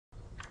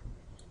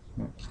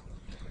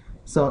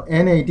So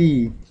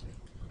NAD,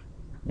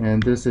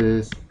 and this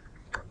is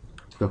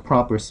the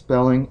proper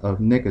spelling of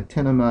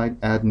nicotinamide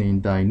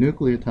adenine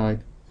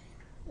dinucleotide.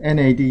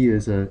 NAD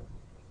is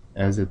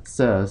as it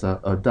says, a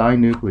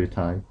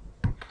dinucleotide.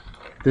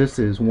 This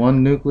is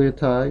one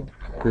nucleotide.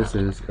 This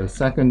is a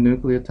second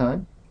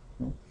nucleotide.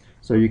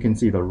 So you can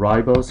see the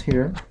ribose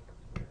here.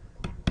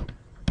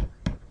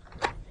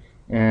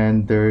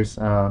 And there's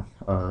a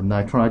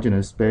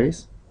nitrogenous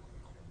base.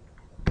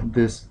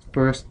 This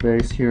first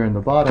base here in the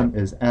bottom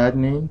is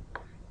adenine,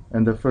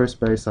 and the first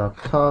base up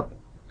top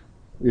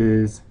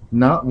is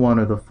not one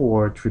of the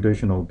four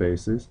traditional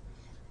bases,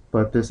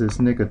 but this is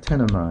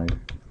nicotinamide.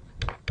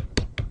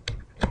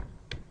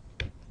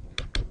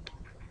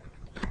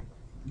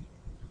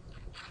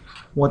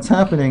 What's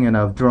happening, and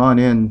I've drawn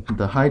in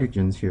the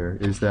hydrogens here,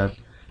 is that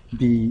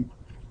the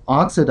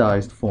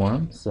oxidized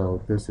form,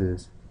 so this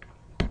is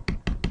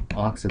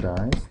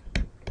oxidized,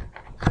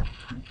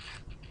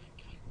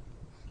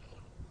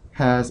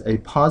 has a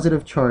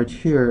positive charge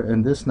here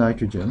in this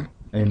nitrogen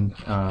in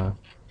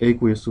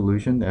aqueous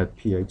solution at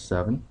pH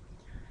 7.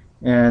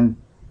 And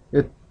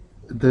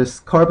this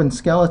carbon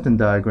skeleton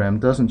diagram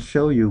doesn't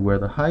show you where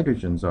the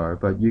hydrogens are,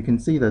 but you can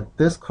see that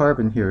this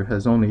carbon here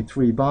has only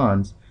 3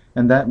 bonds,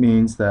 and that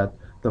means that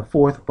the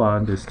fourth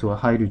bond is to a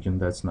hydrogen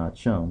that's not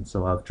shown.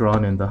 So I've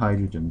drawn in the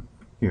hydrogen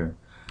here,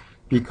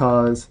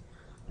 because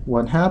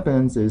what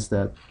happens is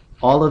that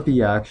all of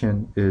the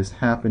action is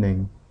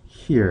happening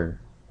here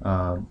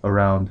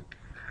around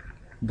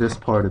this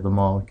part of the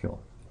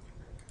molecule.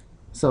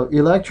 So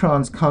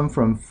electrons come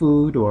from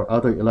food or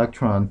other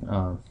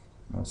electron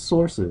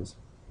sources,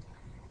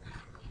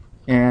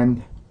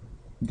 and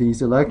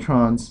these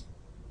electrons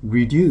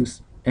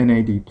reduce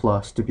NAD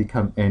plus to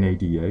become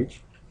NADH.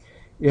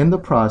 In the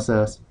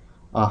process,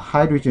 a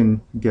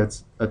hydrogen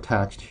gets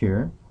attached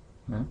here.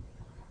 Okay?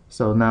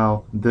 So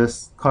now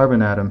this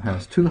carbon atom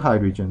has 2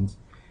 hydrogens,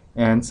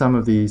 and some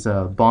of these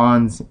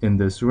bonds in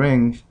this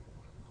ring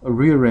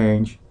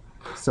rearrange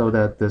so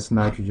that this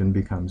nitrogen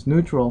becomes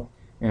neutral,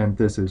 and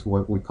this is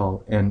what we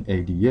call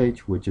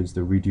NADH, which is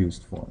the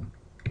reduced form.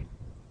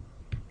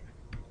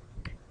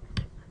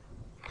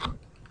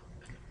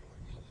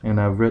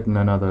 And I've written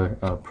another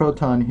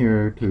proton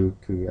here to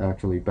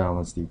actually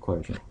balance the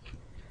equation.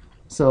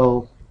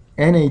 So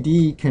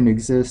NAD can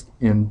exist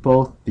in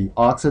both the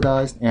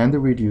oxidized and the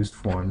reduced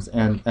forms,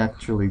 and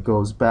actually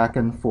goes back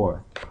and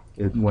forth.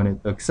 When it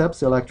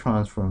accepts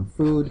electrons from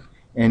food,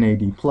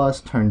 NAD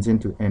plus turns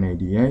into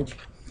NADH,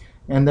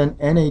 and then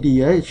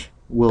NADH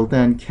will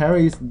then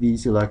carry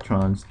these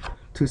electrons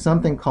to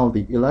something called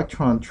the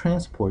electron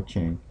transport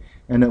chain,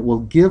 and it will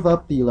give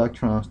up the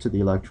electrons to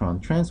the electron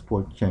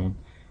transport chain,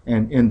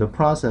 and in the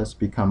process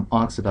become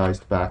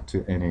oxidized back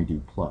to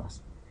NAD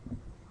plus.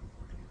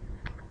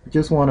 I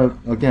just want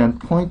to again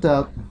point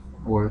out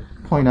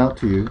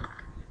to you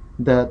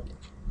that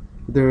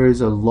there is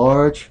a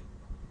large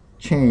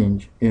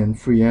change in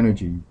free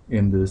energy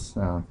in this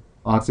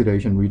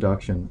oxidation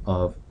reduction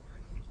of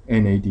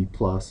NAD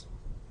plus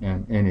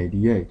and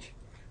NADH.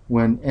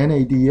 When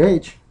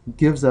NADH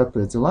gives up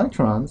its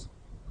electrons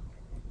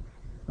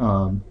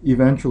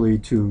eventually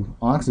to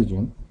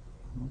oxygen,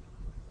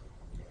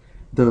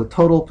 the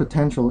total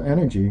potential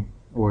energy,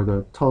 or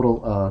the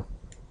total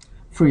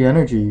free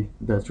energy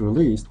that's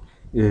released,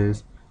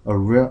 is a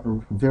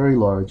very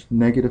large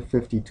negative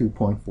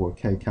 52.4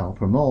 kcal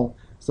per mole,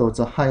 so it's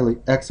a highly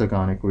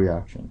exergonic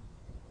reaction.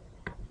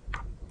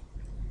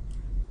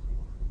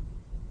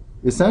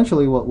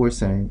 Essentially what we're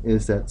saying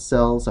is that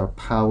cells are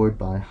powered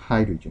by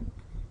hydrogen,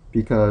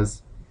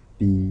 because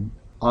the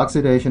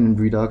oxidation and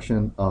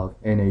reduction of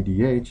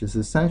NADH is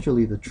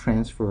essentially the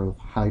transfer of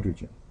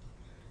hydrogen.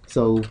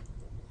 So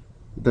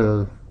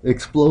the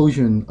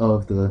explosion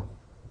of the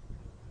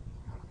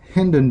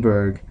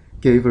Hindenburg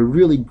gave a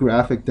really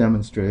graphic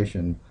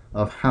demonstration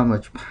of how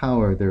much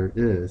power there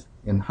is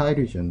in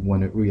hydrogen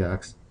when it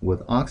reacts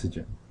with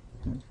oxygen.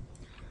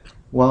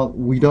 Well,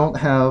 we don't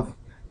have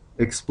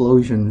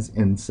explosions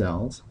in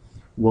cells.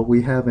 What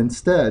we have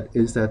instead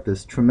is that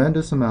this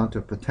tremendous amount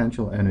of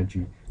potential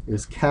energy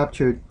is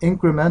captured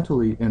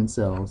incrementally in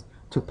cells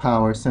to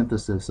power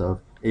synthesis of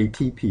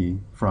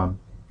ATP from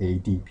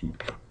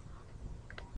ADP.